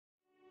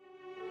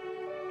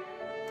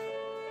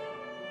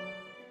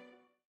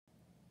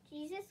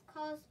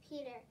calls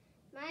Peter.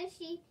 My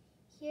sheep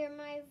hear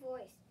my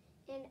voice,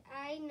 and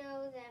I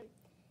know them,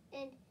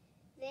 and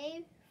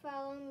they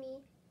follow me.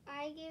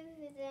 I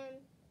give them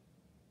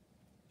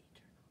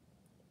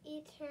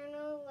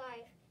eternal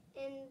life,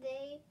 and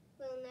they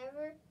will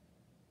never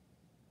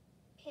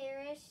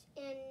perish,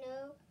 and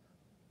no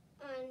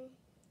one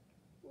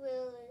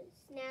will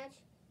snatch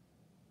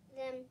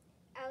them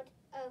out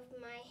of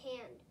my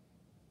hand.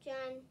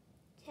 John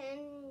 10,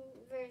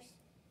 verse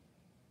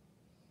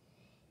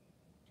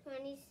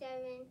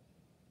 27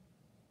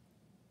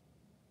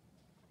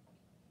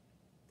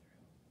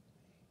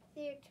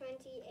 through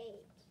 28.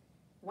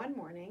 One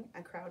morning,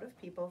 a crowd of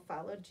people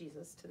followed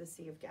Jesus to the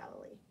Sea of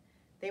Galilee.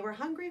 They were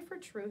hungry for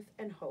truth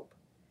and hope.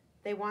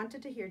 They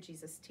wanted to hear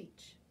Jesus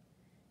teach.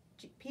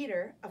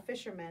 Peter, a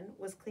fisherman,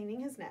 was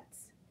cleaning his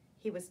nets.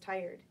 He was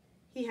tired.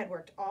 He had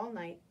worked all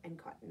night and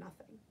caught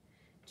nothing.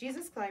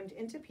 Jesus climbed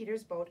into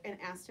Peter's boat and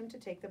asked him to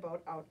take the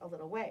boat out a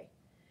little way.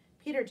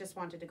 Peter just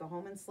wanted to go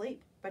home and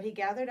sleep, but he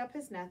gathered up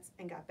his nets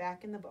and got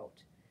back in the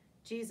boat.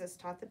 Jesus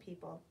taught the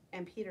people,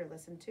 and Peter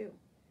listened too.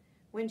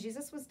 When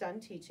Jesus was done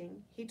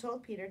teaching, he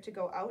told Peter to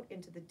go out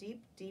into the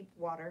deep, deep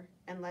water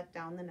and let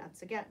down the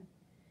nets again.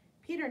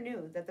 Peter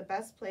knew that the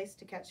best place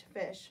to catch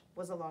fish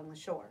was along the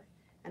shore,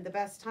 and the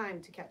best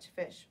time to catch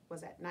fish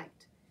was at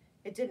night.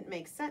 It didn't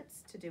make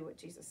sense to do what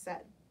Jesus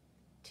said.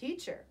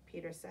 "Teacher,"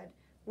 Peter said,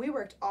 "we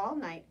worked all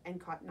night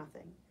and caught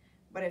nothing.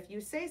 But if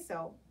you say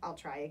so, I'll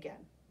try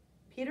again."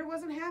 Peter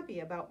wasn't happy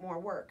about more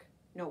work,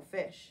 no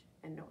fish,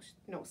 and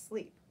no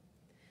sleep.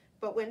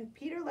 But when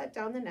Peter let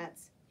down the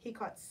nets, he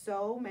caught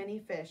so many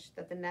fish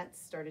that the nets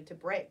started to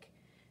break.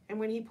 And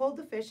when he pulled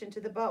the fish into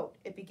the boat,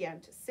 it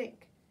began to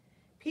sink.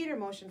 Peter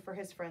motioned for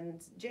his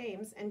friends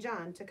James and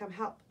John to come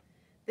help.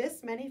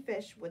 This many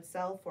fish would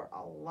sell for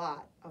a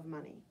lot of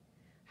money.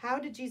 How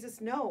did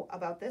Jesus know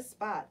about this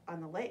spot on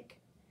the lake?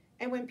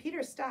 And when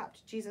Peter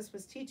stopped, Jesus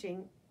was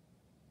teaching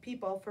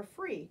people for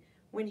free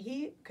when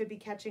he could be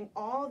catching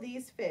all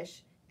these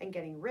fish and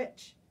getting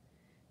rich.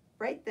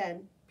 Right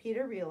then,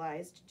 Peter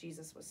realized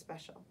Jesus was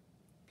special.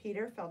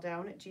 Peter fell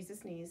down at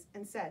Jesus' knees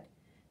and said,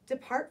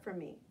 "Depart from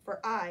me, for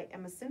I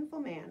am a sinful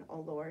man, O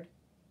Lord."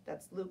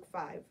 That's Luke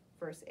 5,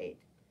 verse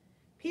 8.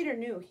 Peter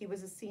knew he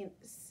was a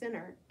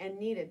sinner and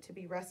needed to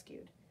be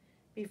rescued.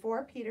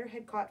 Before, Peter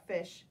had caught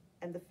fish,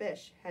 and the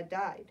fish had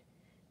died.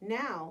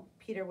 Now,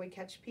 Peter would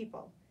catch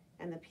people,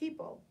 and the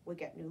people would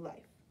get new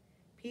life.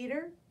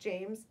 Peter,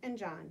 James, and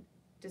John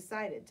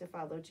decided to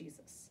follow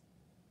Jesus.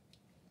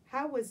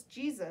 How was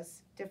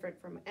Jesus different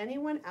from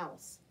anyone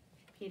else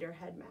Peter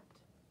had met?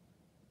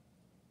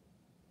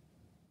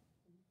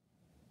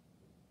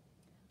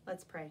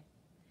 Let's pray.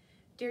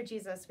 Dear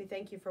Jesus, we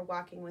thank you for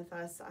walking with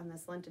us on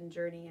this Lenten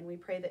journey, and we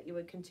pray that you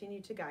would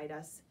continue to guide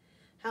us.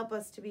 Help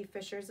us to be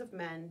fishers of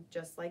men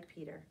just like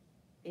Peter.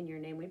 In your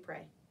name we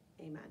pray.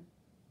 Amen.